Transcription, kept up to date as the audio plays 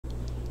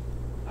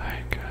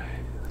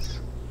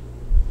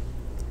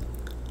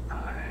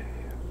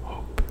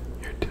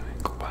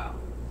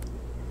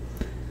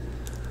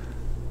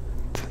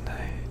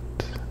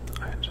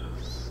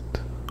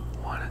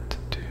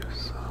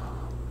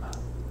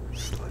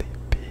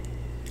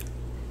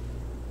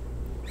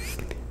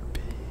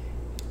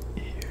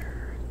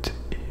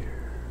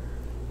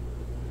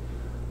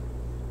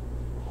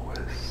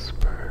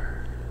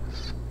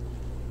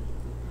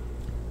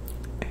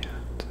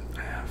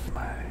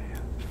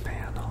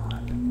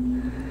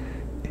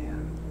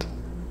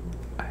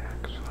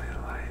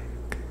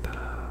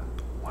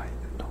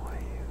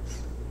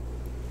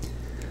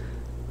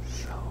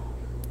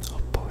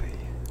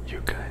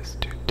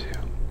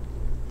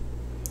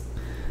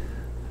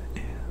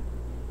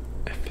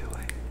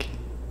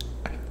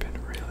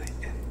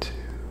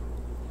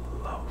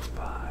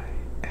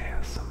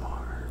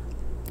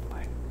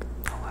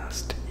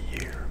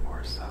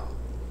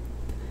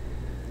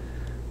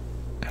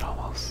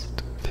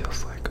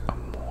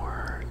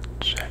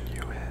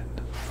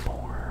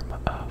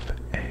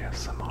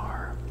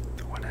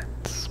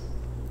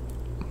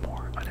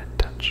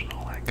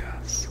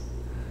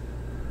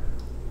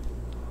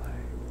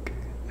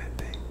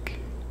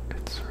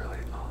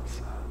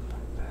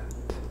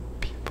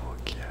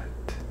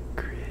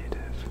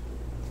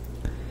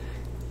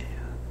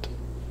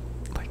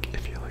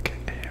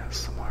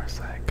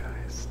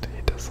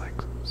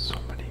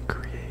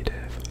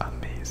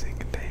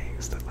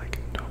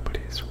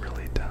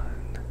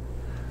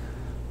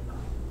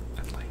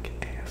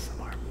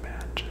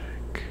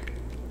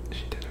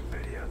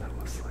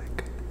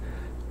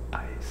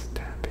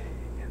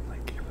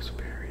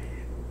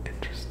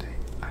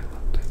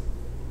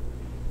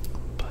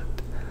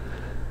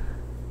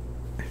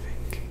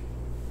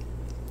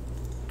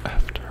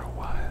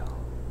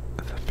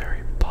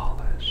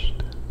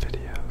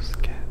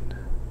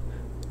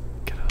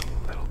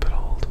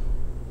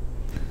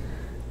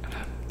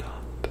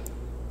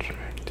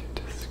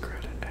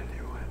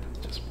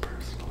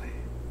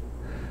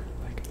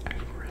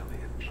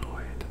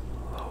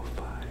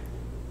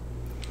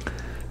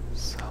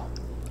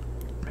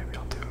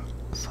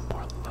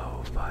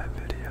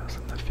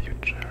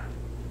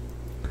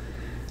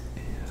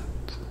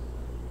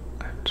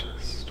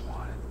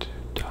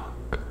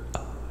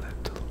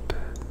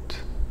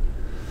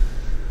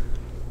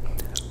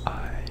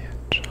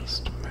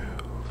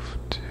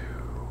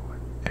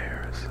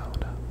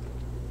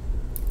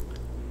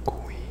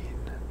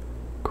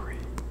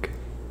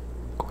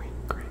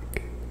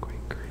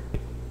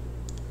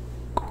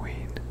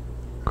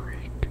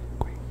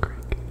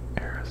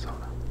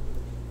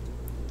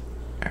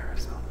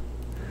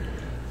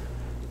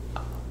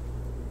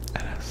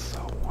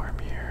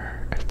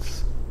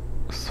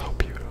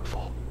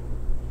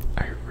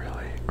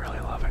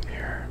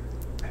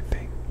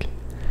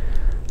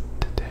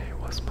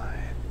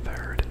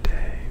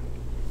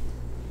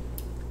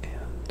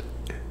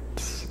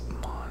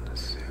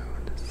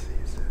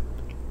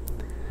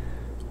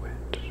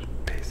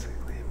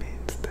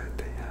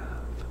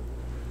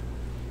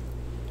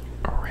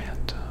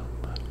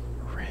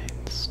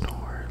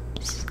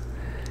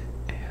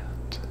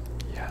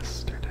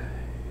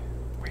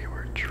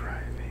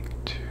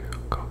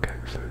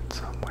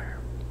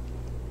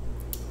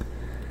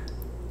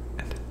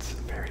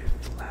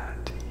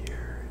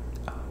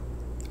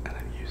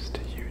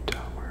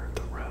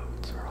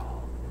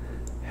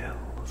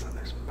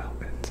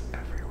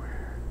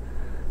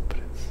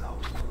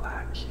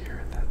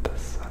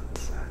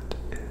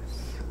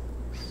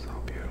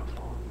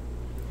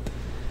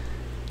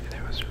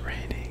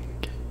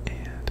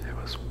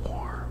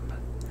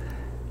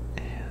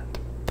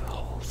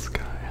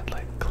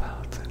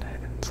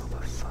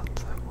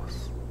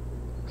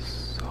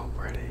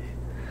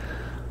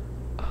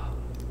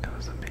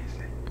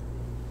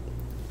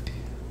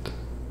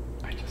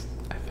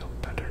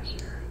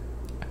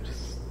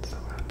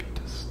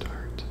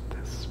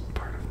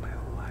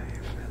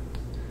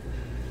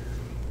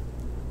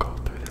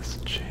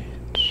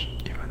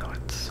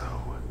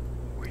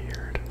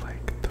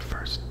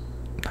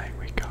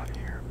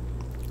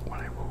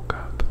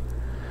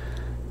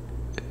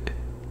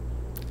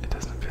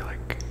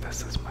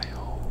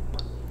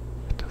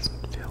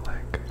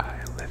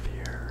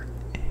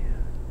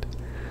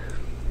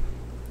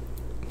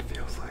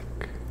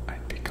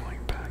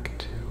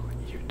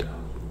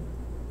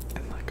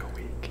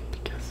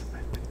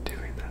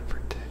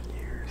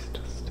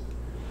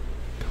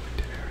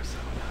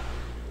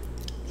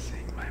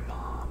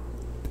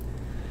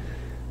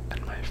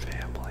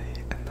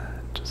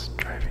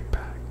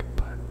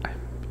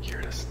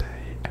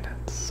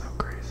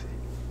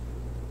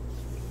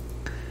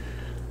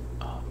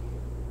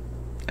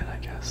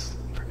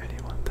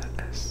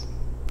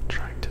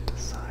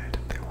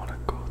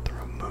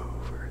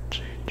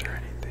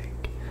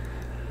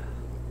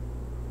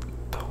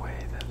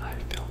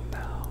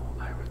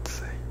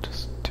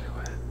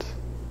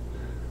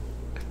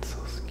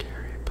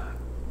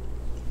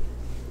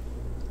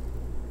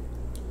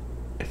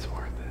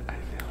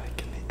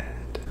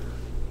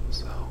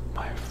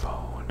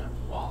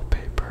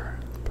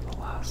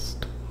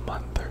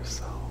month or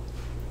so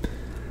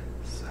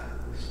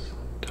says,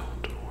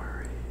 don't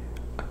worry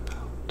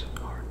about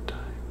hard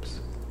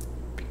times,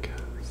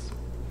 because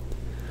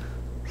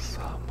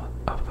some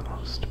of the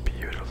most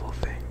beautiful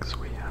things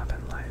we have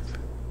in life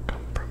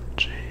come from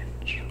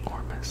change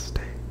or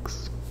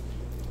mistakes.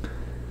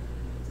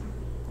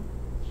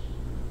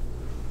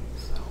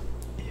 So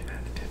even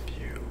if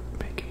you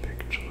make a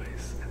big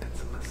choice and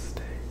it's a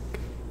mistake,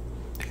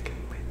 it can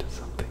lead to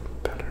something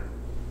better.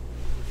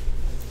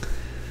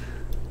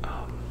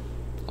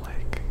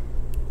 Like,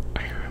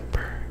 I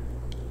remember,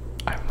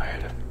 I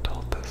might have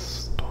told this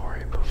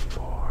story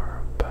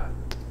before,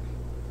 but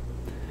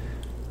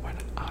when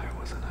I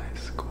was in high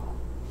school,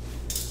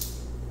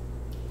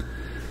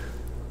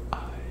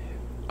 I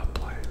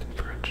applied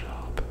for a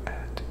job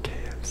at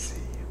KFC.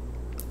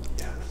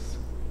 Yes,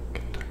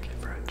 Kentucky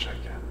Fried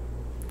Chicken.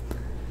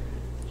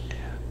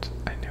 And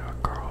I knew a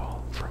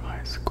girl from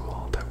high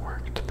school that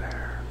worked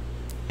there,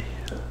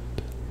 and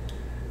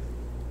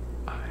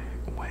I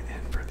went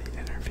in for the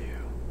interview,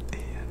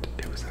 and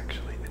it was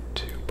actually a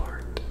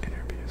 2-part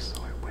interview,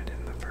 so I went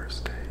in the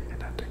first day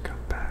and had to come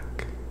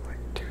back like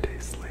 2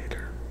 days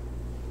later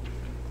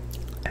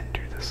and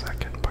do the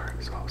second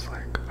part. So I was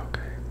like,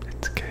 okay,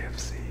 it's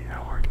KFC,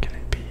 how hard can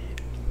it be?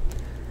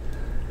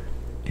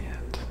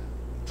 And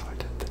so I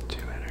did the 2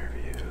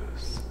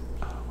 interviews,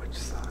 which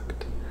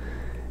sucked,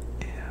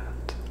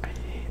 and I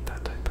hate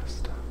that type of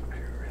stuff. I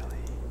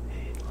really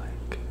hate,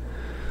 like,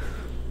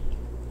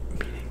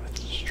 meeting with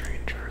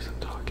strangers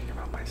and talking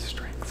about my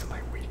strengths and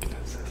my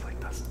weaknesses. Like,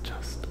 that's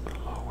just the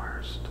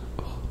worst.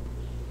 Ugh.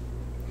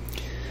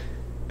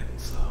 And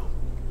so,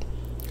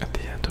 at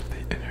the end of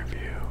the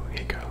interview,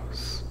 he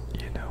goes,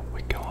 you know,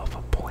 we go off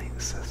a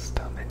point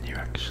system, and you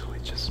actually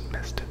just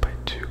missed it by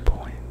 2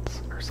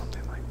 points, or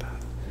something like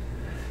that.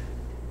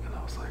 And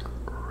I was like,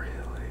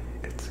 really?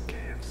 It's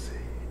KFC?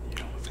 You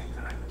don't think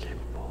that I'm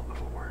capable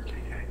of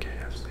working at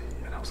KFC?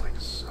 And I was like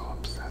so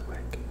upset.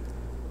 Like,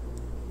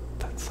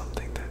 that's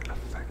something that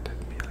affected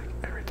me. Like,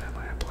 every time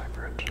I apply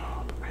for a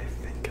job, I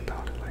think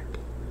about it, like,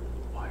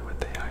 why would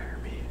they hire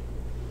me?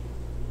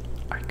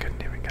 I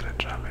couldn't even get a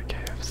job at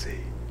KFC.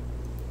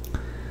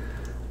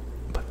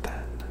 But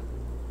then,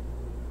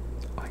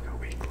 like a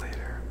week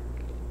later,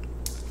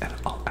 and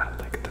I'll add,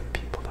 like, the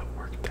people that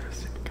work there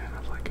seem kind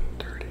of like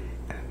dirty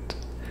and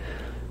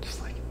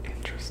just like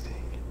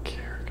interesting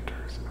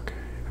characters. Okay,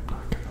 I'm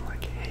not gonna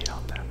like hate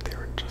on them. They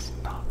were just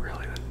not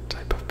really the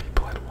type of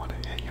people I'd want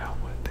to hang out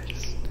with.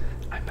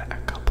 I met a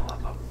couple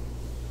of them.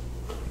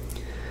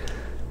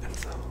 And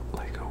so,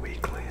 like a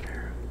week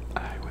later,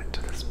 I went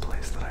to this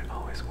place that I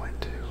always went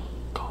to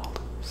called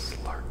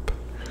Slurp.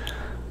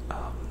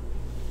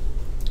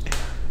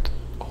 And,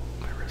 oh,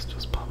 my wrist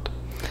just bumped.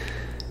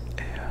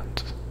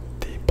 And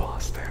the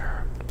boss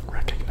there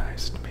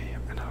recognized me,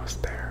 and I was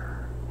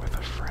there with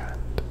a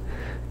friend.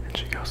 And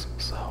she goes,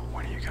 so,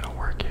 when are you gonna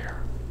work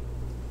here?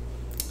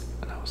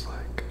 And I was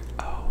like,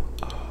 oh,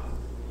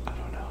 I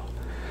don't know.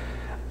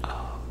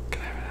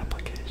 Can I have an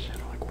application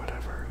or like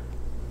whatever?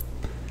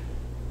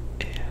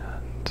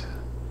 And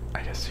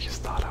I guess she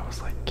just thought I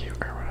was like cute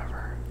or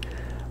whatever.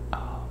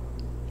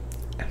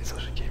 And so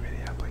she gave me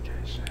the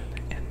application,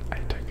 and I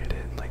took it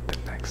in like the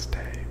next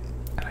day,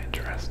 and I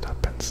dressed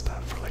up and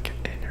stuff for like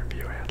an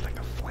interview. I had like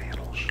a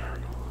flannel shirt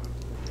on.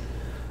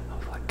 I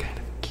was like kind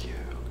of cute,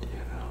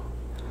 you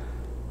know?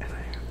 And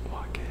I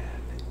walk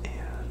in,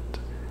 and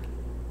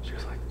she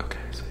was like, okay,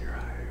 so you're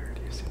hired.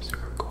 You seem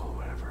super cool,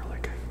 whatever.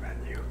 Like, I've met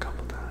you a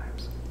couple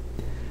times.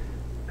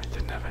 I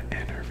didn't have an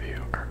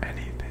interview or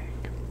anything.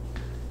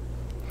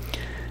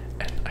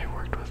 And I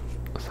worked with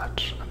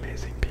such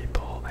amazing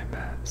people. I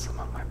met some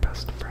of my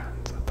best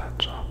friends at that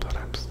job that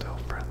I'm still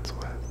friends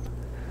with.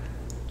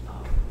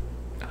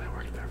 And I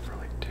worked there for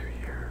like 2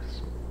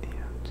 years,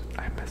 and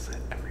I miss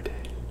it every day.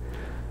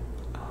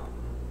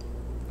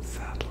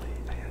 Sadly,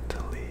 I had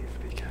to leave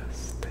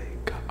because they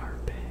cut our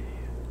pay,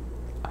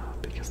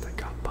 because they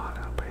got bought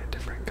out by a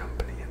different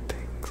company and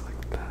things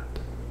like that.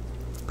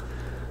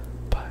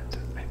 But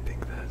I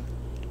think that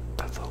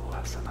that's a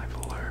lesson I've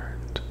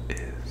learned,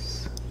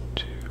 is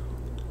to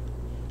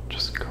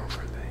just go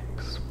for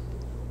things.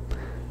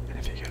 And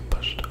if you get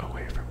pushed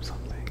away from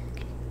something,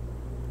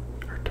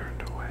 or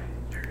turned away,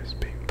 you're just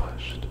being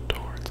pushed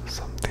towards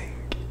something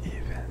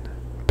even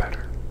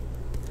better.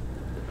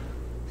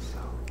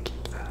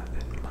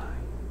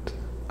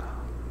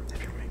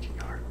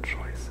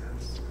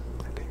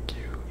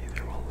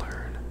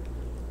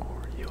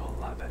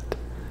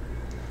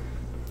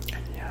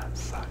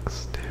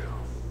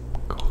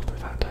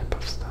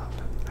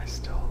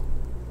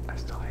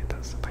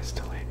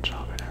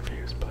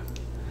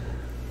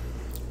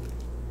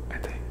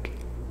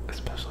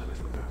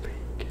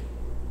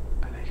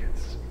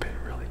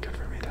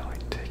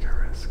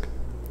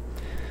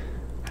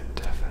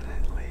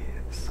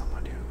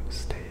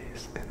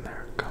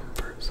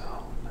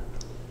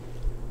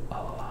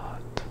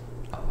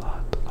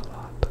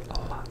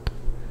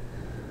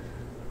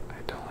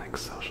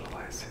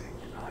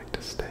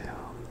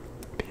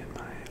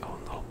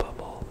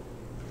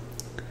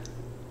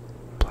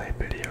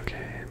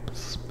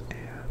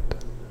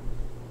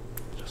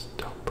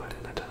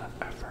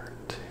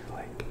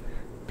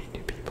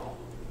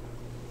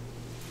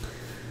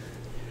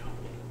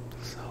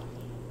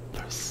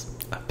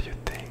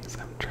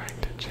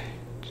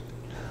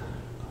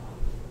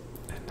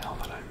 now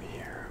that I'm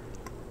here,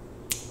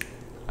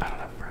 I don't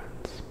have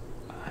friends.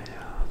 I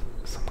have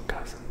some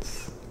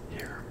cousins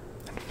here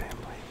and family.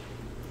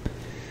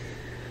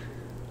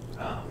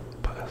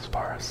 But as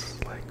far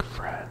as like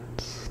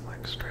friends,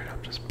 like straight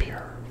up just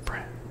pure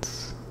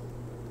friends,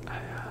 I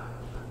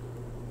have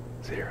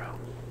 0.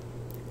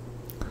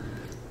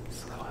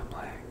 So I'm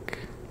like,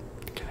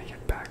 gonna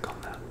get back on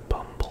that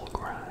Bumble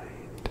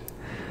grind,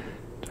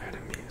 try to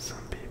meet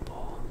some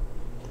people.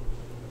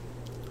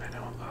 I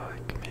know,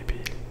 like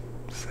maybe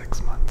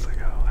 6 months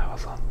ago, I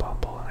was on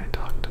Bumble and I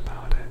talked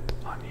about it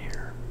on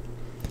here.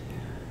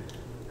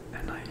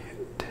 And I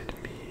did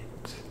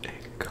meet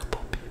a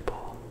couple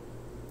people.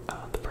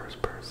 The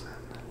first person,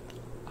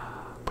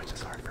 which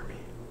is hard for me.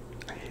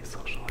 I hate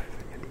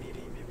socializing and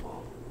meeting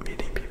people.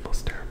 Meeting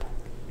people's terrible.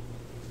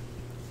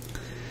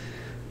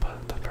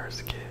 But the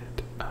first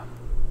kid,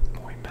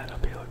 when we met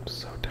up, he looked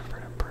so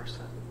different in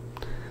person.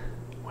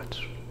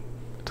 Which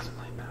doesn't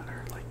really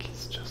matter. Like,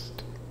 he's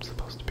just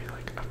supposed to be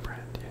like a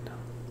friend, you know?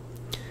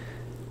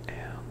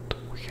 And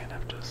we kind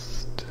of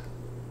just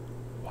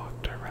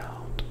walked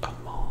around a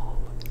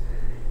mall,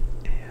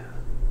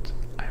 and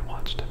I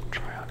watched him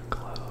try on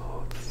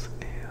clothes,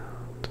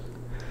 and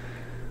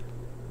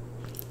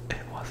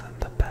it wasn't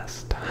the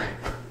best time.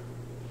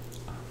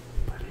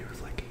 But he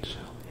was like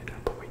chill, you know,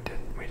 but we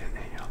didn't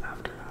hang out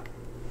after that.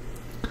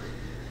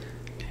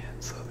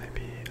 And so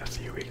maybe a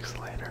few weeks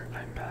later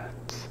I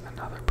met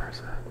another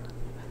person,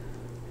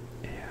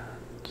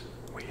 and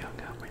we hung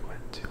out. We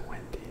went to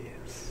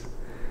Wendy's,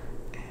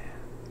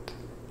 and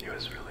he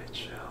was really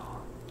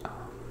chill.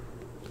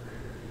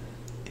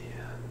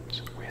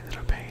 And we ended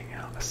up hanging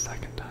out a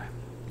second time,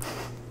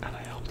 and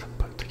I helped him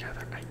put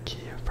together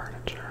IKEA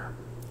furniture.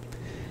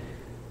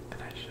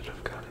 And I should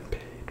have gotten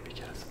paid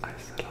because I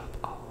set up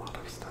a lot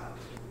of stuff,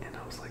 and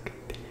I was like,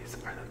 these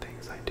are the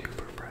things I do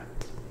for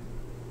friends.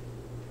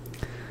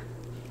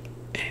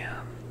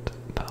 And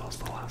that was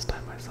the last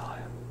time I saw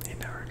him. He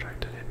never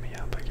tried to hit me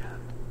up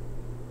again.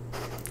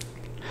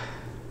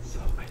 So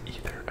I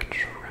either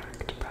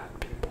attract bad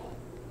people,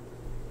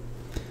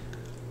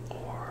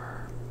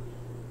 or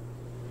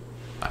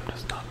I'm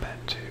just not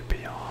meant to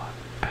be on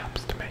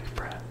apps to make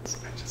friends.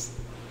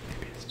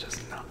 Maybe it's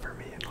just not for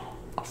me, and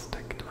I'll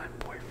stick to my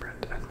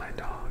boyfriend and my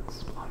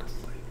dogs,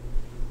 honestly.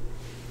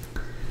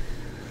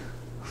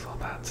 So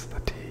that's the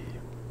tea.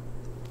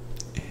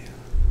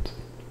 And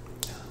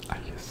yeah,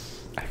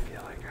 I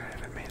feel like I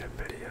haven't made a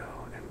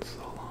video in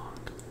so long.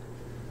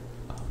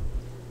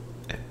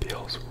 It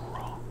feels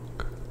wrong.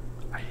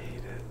 I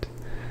hate it.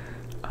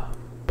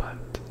 But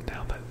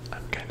now that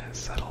I'm kind of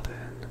settled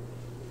in,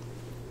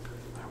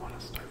 I want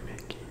to start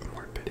making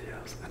more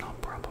videos, and I'll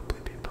probably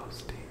be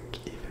posting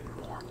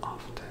even more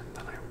often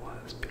than I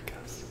was,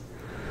 because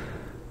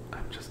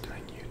I'm just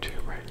doing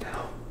YouTube right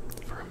now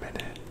for a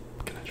minute.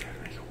 I'm gonna try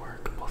to make it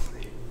work. We'll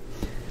see.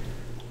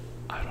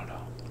 I don't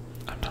know.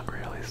 I'm not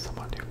really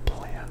someone who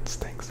plans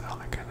things out.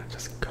 I kind of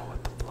just go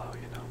with the flow,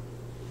 you know?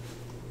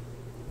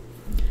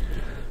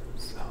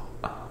 So,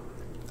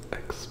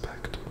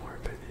 expect more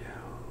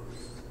videos,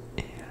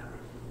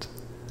 and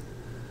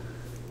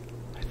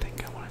I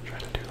think I want to try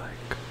to do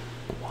like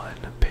one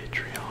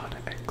Patreon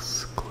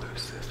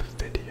exclusive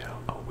video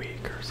a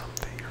week or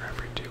something, or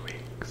every 2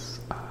 weeks,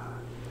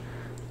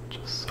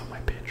 just so my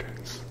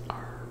patrons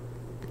are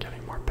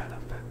getting more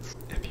benefits.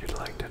 If you'd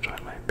like to join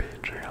my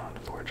Patreon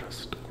for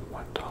just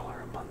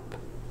 $1 a month,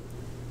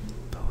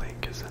 the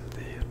link is in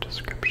the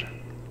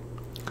description.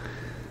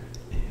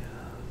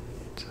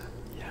 And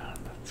yeah,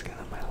 that's kind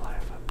of my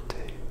life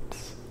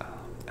updates.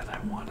 And I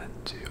want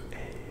to do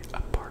a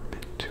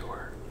apartment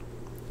tour,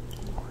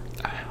 or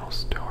a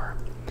house tour.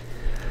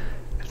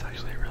 It's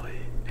actually really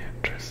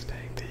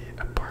interesting.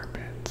 The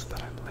apartments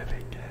that I'm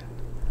living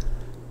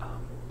in,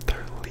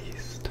 they're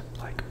leased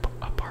like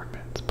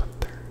apartments,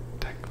 but they're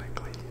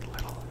technically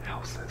little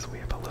houses. We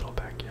have a little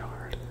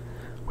backyard.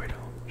 We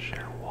don't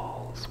share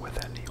walls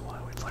with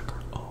anyone. It's like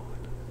our own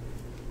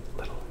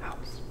little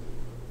house,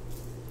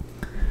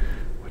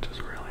 which is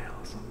really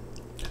awesome.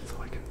 And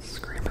so I can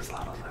scream as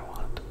loud as I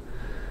want,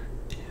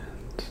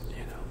 and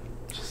you know,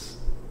 just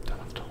don't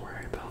have to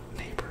worry about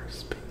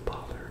neighbors being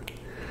bothered.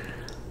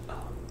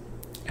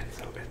 And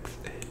so it's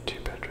a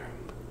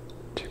 2-bedroom,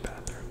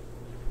 2-bathroom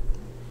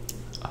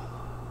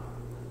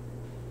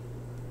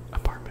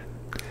apartment,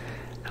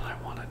 and I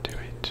want to do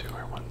a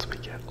tour once we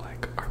get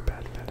like our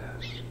bed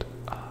finished.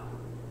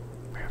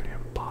 We haven't even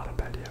bought a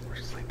bed yet. We're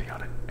sleeping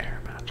on an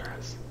air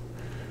mattress.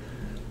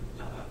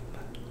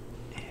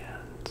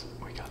 And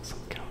we got some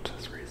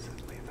couches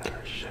recently that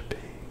are shipping,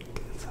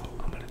 so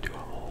I'm gonna do a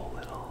whole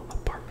little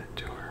apartment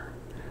tour.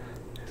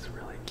 It's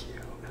really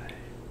cute, and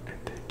I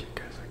think you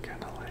guys are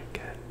gonna like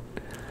it.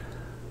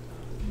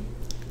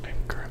 I'm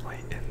currently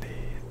in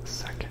the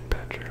second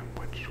bedroom,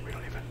 which we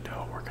don't even know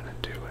what we're gonna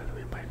do with.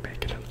 We might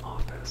make it an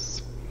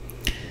office,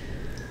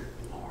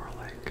 or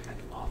like an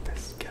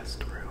office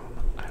guest room.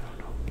 I don't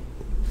know.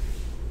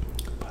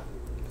 But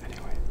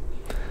anyway,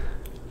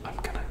 I'm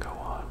gonna go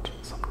watch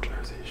some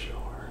Jersey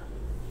Shore.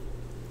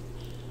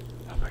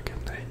 Have a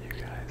good night, you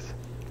guys.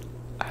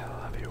 I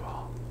love you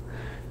all.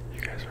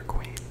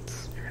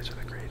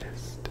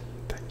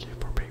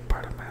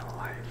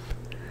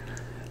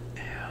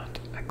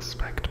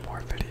 expect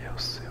more videos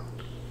soon.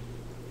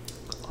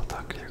 I'll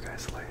talk to you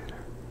guys later.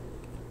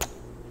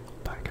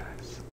 Bye, guys.